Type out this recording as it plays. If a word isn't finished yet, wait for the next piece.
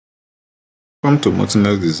Welcome to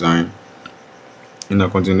Mountainous Design. In a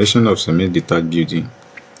continuation of semi-detached building,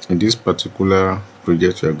 in this particular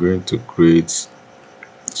project we are going to create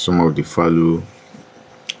some of the fallow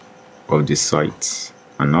of the site.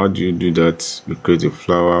 And how do you do that? You create a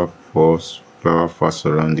flower fast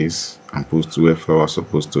around this and put where flower is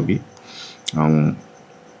supposed to be, and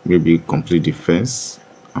maybe complete the fence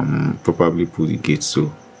and probably put the gate.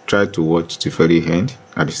 So try to watch the very end.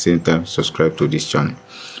 At the same time, subscribe to this channel.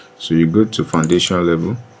 So you go to foundation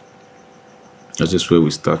level. That is where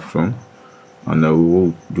we start from, and what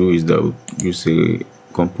we'll do is that we'll use a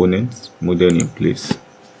component model in place.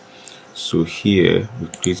 So here we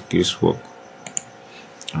create casework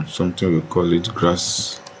and something we call it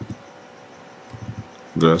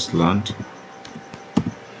grassland.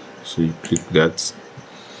 So you click that.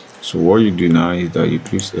 So what you do now is that you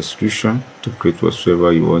use extrusion to create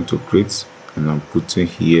whatsoever you want to create, and I'm putting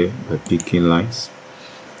here by picking lines.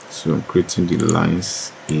 So I'm creating the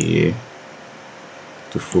lines here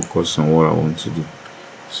to focus on what I want to do.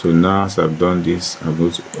 So now as I've done this, I'm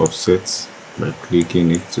going to offset by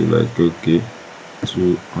clicking it to like, okay,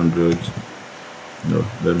 200, no,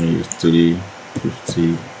 let me use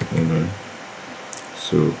 350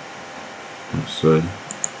 so I'm sorry,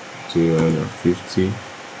 250.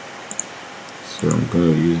 So I'm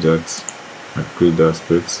going to use that and create the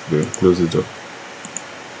aspects, then close it up.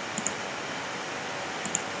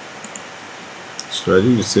 So I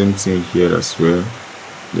do the same thing here as well,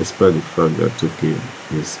 despite the fact that okay,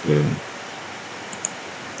 this I'm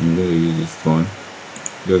going to use this one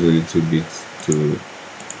just a little bit to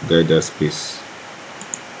guide that space.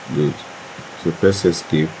 Good. So press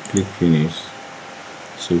escape, click finish.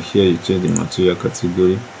 So here you change the material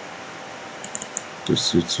category to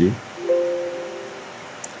suit you.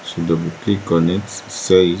 So double click on it,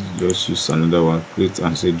 say just use another one, create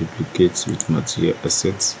and say duplicate with material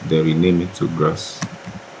assets, then rename it to grass.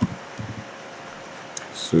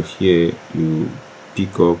 So here you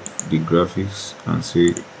pick up the graphics and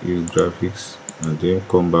say use graphics, and then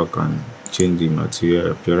come back and change the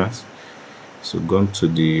material appearance. So go to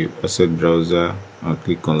the asset browser and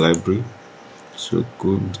click on library. So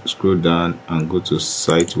go scroll down and go to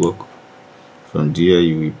site work. From there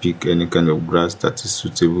you will pick any kind of grass that is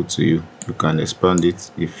suitable to you. You can expand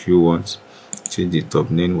it if you want, change the top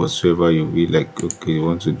name whatsoever you will like, okay, you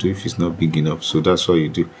want to do if it's not big enough. So that's what you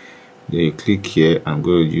do. Then you click here. I'm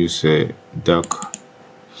going to use a dark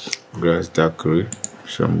grass, dark gray.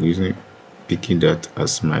 So I'm picking that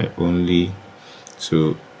as my only,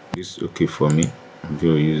 so this is okay for me. I'm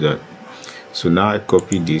going to use that. So now I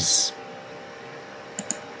copy this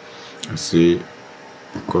and say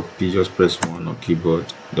copy, just press 1 on keyboard,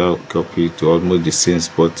 that will copy to almost the same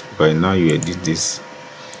spot. By now you edit this.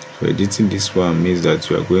 So editing this one means that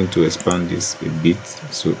you are going to expand this a bit.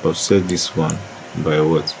 So offset this one by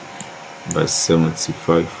what? By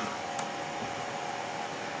 75.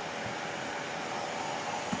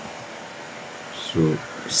 So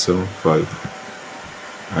 75,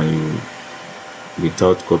 and you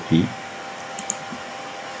without copy,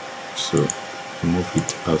 so move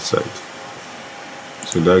it outside.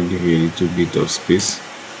 So that gives you a little bit of space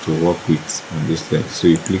to work with on this thing. So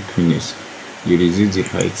you click finish, you reduce the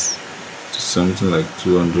height to something like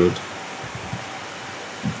 200.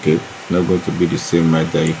 Okay, not going to be the same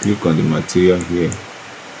height. That you click on the material here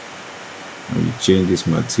and you change this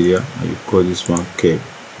material and you call this one curve.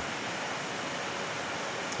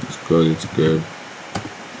 Let's call it curve.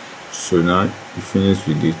 So now you finish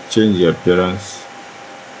with it, change the appearance.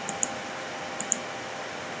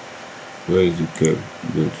 Where is the curve?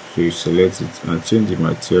 Good. So you select it and change the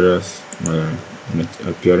materials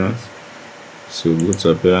appearance. So go to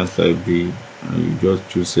appearance library and you just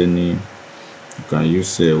choose any. You can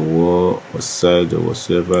use a wall or side or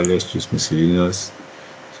whatsoever. Let's choose miscellaneous.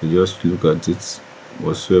 So just look at it,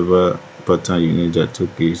 whatsoever pattern you need that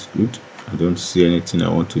okay is good. I don't see anything I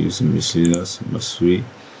want to use in miscellaneous. Masonry.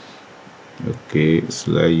 Okay,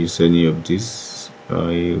 so I use any of this.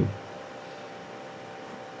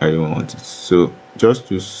 I don't want it. So just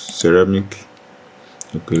use ceramic.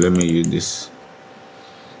 Okay, let me use this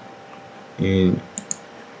in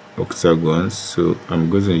octagons. So I'm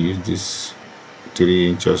going to use this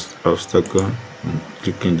 3-inch obstacle. I'm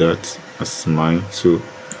clicking that as mine. So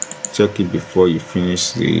check it before you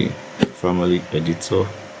finish the family editor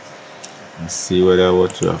and see whether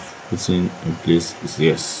what you have put in place is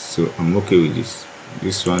yes. So I'm okay with this.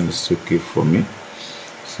 This one is okay for me.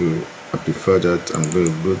 So I prefer that. I'm going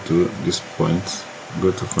to go to this point,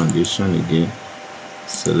 go to foundation again,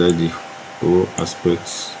 select the whole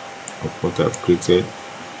aspects of what I've created,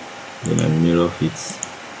 then I mirror it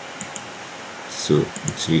so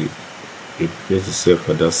it will you place yourself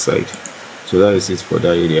at that side. So that is it for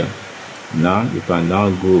that area. Now you can now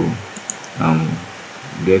go and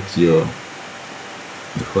get your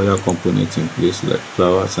the further components in place, like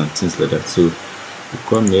flowers and things like that. So you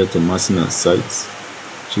come here to massing and sites,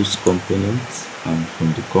 choose components, and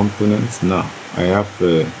from the components, now I have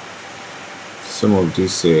some of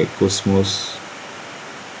this Cosmos,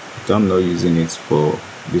 but I'm not using it for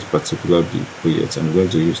this particular build project. I'm going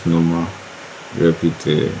to use normal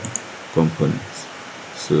Revit components.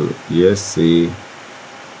 So yes, say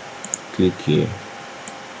click here,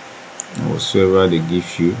 and whatsoever they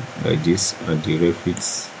give you like this at the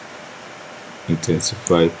Revit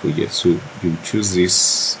intensify project. So you choose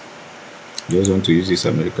this. You just want to use this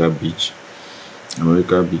America Beach.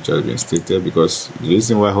 America Beach has been stated because the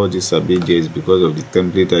reason why all these are big there is because of the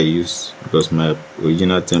template I use, because my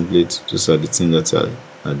original template, those are the things that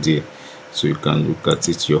are there. So you can look at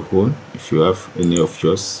it your own. If you have any of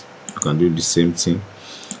yours, you can do the same thing.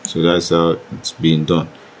 So that's how it's being done.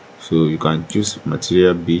 So you can choose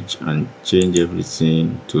material beach and change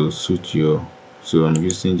everything to suit your. So I'm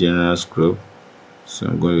using general scrub. So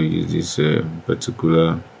I'm going to use this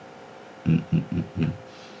particular.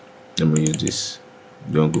 Let me use this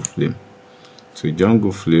jungle flame. So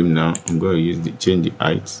jungle flame, now I'm going to use change the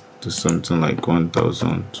height to something like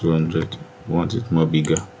 1200. I want it more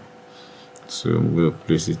bigger. So I'm going to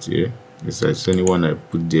place it here. If there's anyone I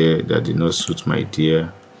put there that did not suit my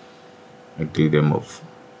idea, I click them off.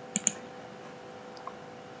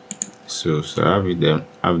 So I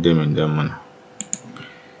have them in that manner.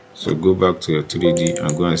 So go back to your 3D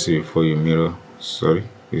and go and see before you mirror. Sorry,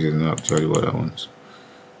 this is not actually what I want.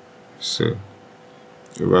 So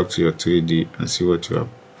go back to your 3D and see what you have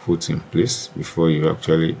put in place before you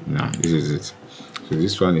actually. Now this is it. So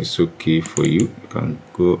this one is okay for you. You can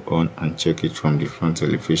go on and check it from the front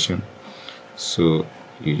elevation. So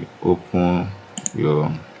you open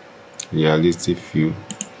your realistic view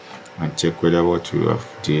and check whether what you have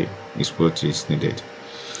there is what is needed.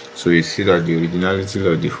 So you see that the originality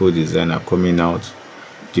of the whole design are coming out,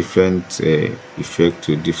 different effect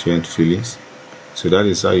to different feelings. So that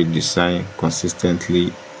is how you design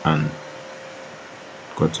consistently and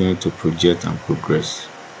continue to project and progress.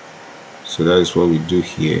 So that is what we do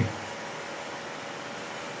here.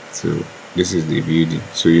 So this is the building.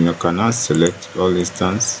 So you can now select all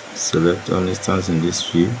instance in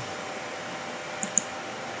this view.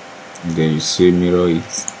 And then you say mirror it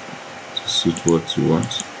to suit what you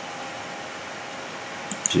want.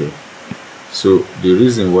 Okay. So the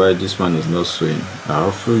reason why this one is not showing, I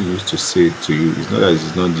often used to say to you, it's not that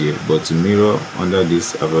it's not there, but the mirror under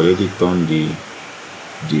this, I've already turned the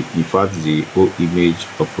whole image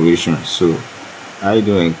operation. So I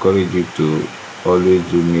don't encourage you to always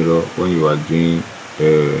do mirror when you are doing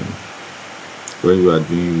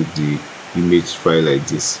with the image file like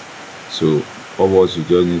this. So all what you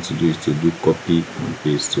just need to do is to do copy and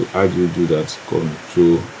paste. So how do you do that?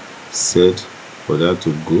 Control Z for that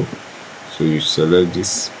to go. So you select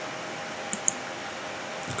this,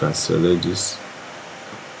 you can select this,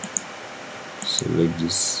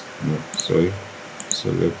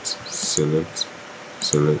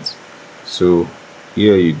 select. So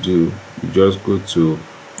here you just go to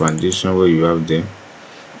foundation where you have them.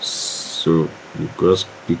 So you just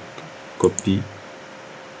pick copy. You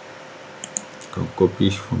can copy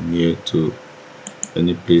from here to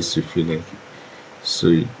any place you feel like. So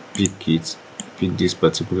you pick this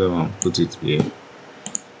particular one, put it here,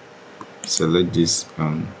 select this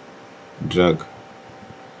and drag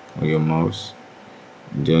on your mouse.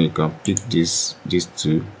 Then you can pick these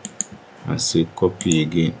two and say copy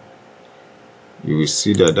again. You will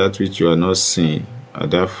see that which you are not seeing at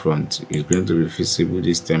that front is going to be visible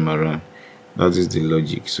this time around. That is the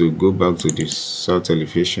logic. So go back to the south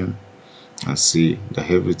elevation and see that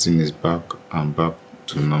everything is back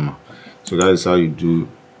to normal. So that is how you do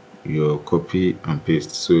your copy and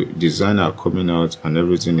paste. So design are coming out and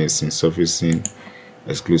everything is in surfacing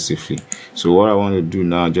exclusively. So what I want to do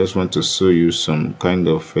now, I just want to show you some kind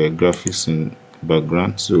of graphics in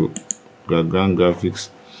background. So background graphics,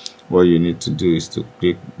 what you need to do is to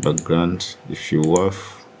click background. If you have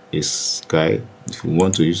a sky, if you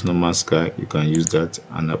want to use normal sky, you can use that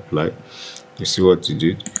and apply. You see what you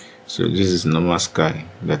did. So this is normal sky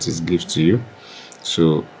that is given to you.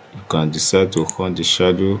 So you can decide to on the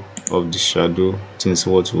shadow of the shadow, things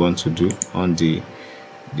what you want to do on the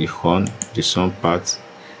horn, the sun part.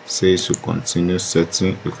 Say to continue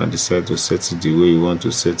setting, you can decide to set it the way you want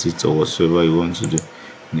to set it or whatsoever you want to do.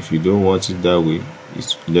 And if you don't want it that way,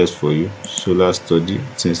 it's less for you. Solar study,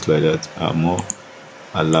 things like that are more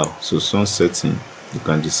allowed. So sun setting, you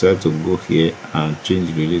can decide to go here and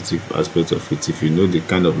change the relative aspect of it if you know the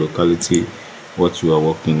kind of locality what you are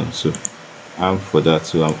working on. So I'm for that,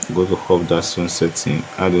 so I'm going to off that sun setting.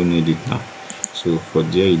 I don't need it now. So for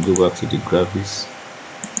there, you go back to the graphics,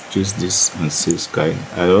 choose this and save sky.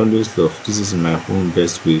 I always love this, is my own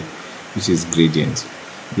best way, which is gradient.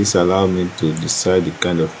 This allows me to decide the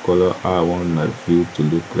kind of color how I want my view to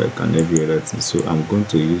look like and every other thing. So I'm going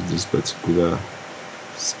to use this particular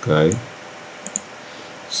sky.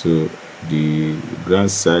 So the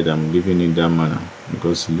ground side I'm leaving in that manner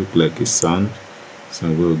because it looks like a sand, so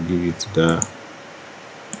I'm going to give it that.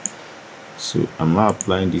 So I'm now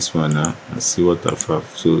applying this one now and see what I have.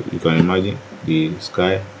 So you can imagine the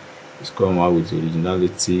sky is come out with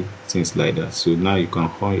originality, things like that. So now you can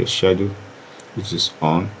on your shadow, which is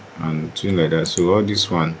on, and things like that. So all this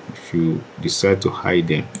one, if you decide to hide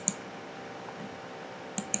them,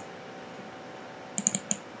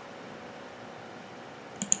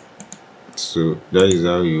 so that is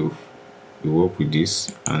how you work with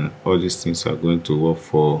this, and all these things are going to work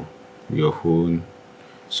for your own.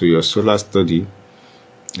 So your solar study,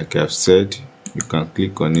 like I've said, you can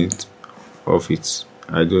click on it, off it.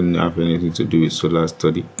 I don't have anything to do with solar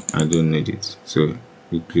study, I don't need it, so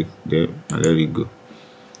you click there and let it go.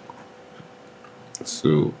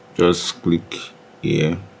 So just click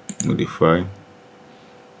here, modify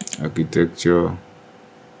architecture,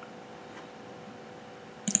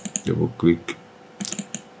 double click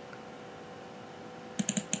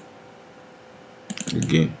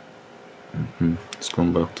again. Let's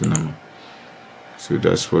come back to normal. So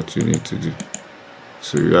that's what you need to do.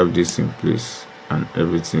 So you have this in place and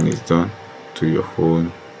everything is done to your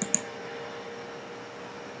own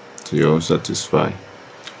satisfy.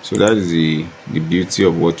 So that is the beauty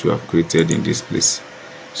of what you have created in this place.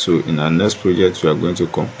 So in our next project, we are going to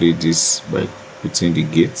complete this by putting the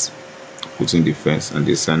gates, putting the fence and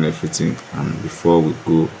design everything, and before we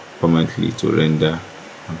go permanently to render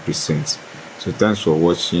and present. So thanks for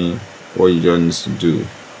watching. What you just need to do,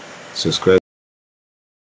 subscribe.